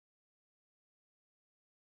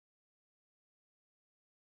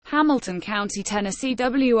Hamilton County, Tennessee.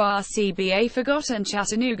 WRCB A forgotten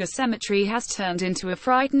Chattanooga Cemetery has turned into a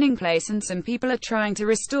frightening place and some people are trying to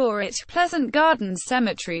restore it. Pleasant Gardens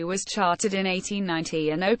Cemetery was chartered in 1890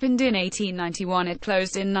 and opened in 1891. It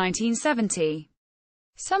closed in 1970.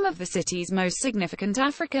 Some of the city's most significant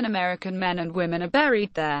African American men and women are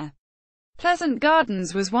buried there. Pleasant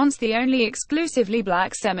Gardens was once the only exclusively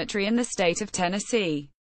black cemetery in the state of Tennessee.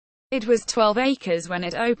 It was 12 acres when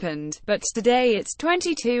it opened, but today it's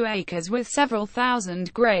 22 acres with several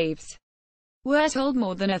thousand graves. We're told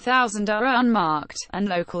more than 1,000 are unmarked, and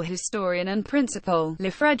local historian and principal,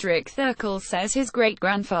 Frederick Thurkel, says his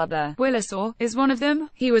great-grandfather, Willis Orr, is one of them.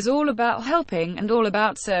 He was all about helping and all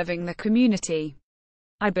about serving the community.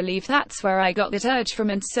 I believe that's where I got that urge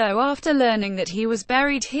from, and so after learning that he was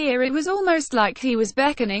buried here, it was almost like he was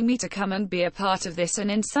beckoning me to come and be a part of this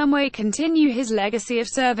and in some way continue his legacy of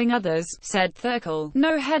serving others, said Thurkel.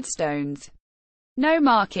 No headstones, no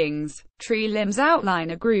markings. Tree limbs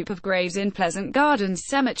outline a group of graves in Pleasant Gardens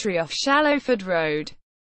Cemetery off Shallowford Road.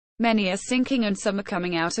 Many are sinking and some are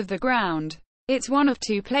coming out of the ground. It's one of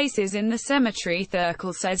two places in the cemetery.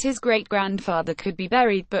 Thurkel says his great-grandfather could be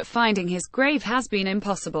buried, but finding his grave has been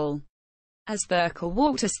impossible. As Thurkel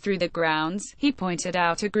walked us through the grounds, he pointed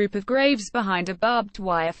out a group of graves behind a barbed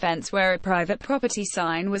wire fence where a private property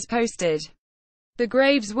sign was posted. The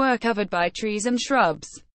graves were covered by trees and shrubs.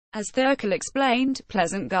 As Thurkel explained,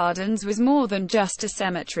 Pleasant Gardens was more than just a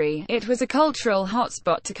cemetery. It was a cultural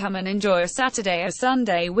hotspot to come and enjoy a Saturday or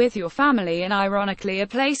Sunday with your family, and ironically a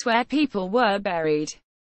place where people were buried.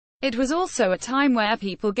 It was also a time where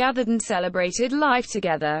people gathered and celebrated life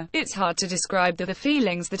together. It's hard to describe the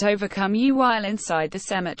feelings that overcome you while inside the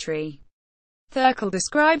cemetery. Thurkel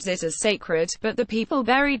describes it as sacred, but the people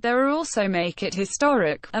buried there also make it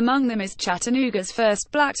historic. Among them is Chattanooga's first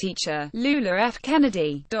black teacher, Lula F.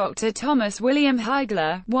 Kennedy, Dr. Thomas William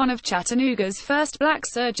Heigler, one of Chattanooga's first black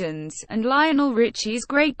surgeons, and Lionel Richie's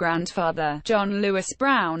great-grandfather, John Lewis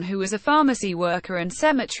Brown, who was a pharmacy worker and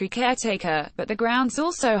cemetery caretaker. But the grounds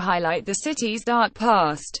also highlight the city's dark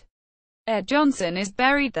past. Ed Johnson is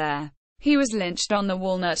buried there. He was lynched on the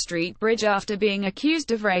Walnut Street Bridge after being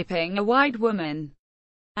accused of raping a white woman.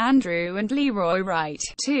 Andrew and Leroy Wright,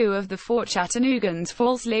 two of the four Chattanoogans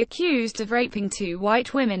falsely accused of raping two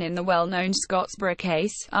white women in the well-known Scottsboro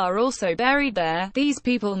case, are also buried there. These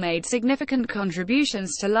people made significant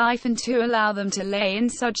contributions to life, and to allow them to lay in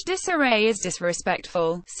such disarray is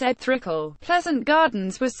disrespectful, said Thurkel. Pleasant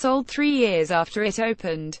Gardens was sold 3 years after it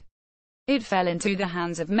opened. It fell into the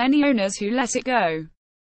hands of many owners who let it go.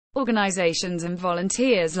 Organizations and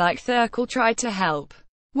volunteers like Thurkel tried to help.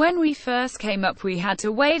 When we first came up, we had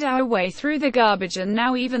to wade our way through the garbage, and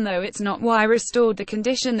now, even though it's not why restored, the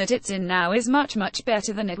condition that it's in now is much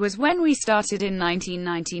better than it was when we started in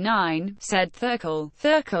 1999, said Thurkel.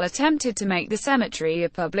 Thurkel attempted to make the cemetery a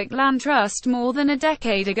public land trust more than a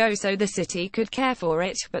decade ago so the city could care for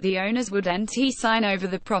it, but the owners wouldn't sign over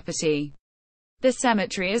the property. The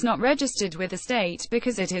cemetery is not registered with the state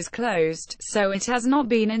because it is closed, so it has not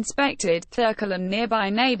been inspected. Thurkel and nearby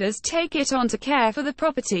neighbors take it on to care for the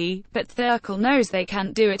property, but Thurkel knows they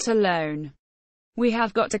can't do it alone. We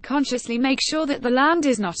have got to consciously make sure that the land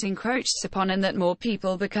is not encroached upon and that more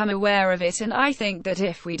people become aware of it, and I think that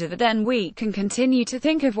if we do that, then we can continue to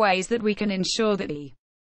think of ways that we can ensure that the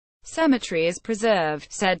cemetery is preserved,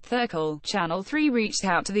 said Thurkel. Channel 3 reached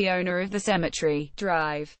out to the owner of the cemetery,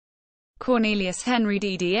 Drive, Cornelius Henry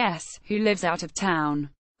DDS, who lives out of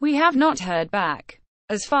town. We have not heard back.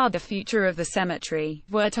 As for the future of the cemetery,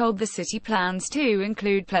 we're told the city plans to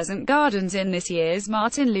include Pleasant Gardens in this year's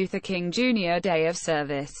Martin Luther King Jr. Day of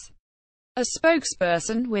Service. A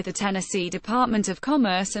spokesperson with the Tennessee Department of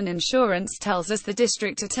Commerce and Insurance tells us the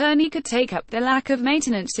district attorney could take up the lack of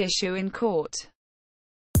maintenance issue in court.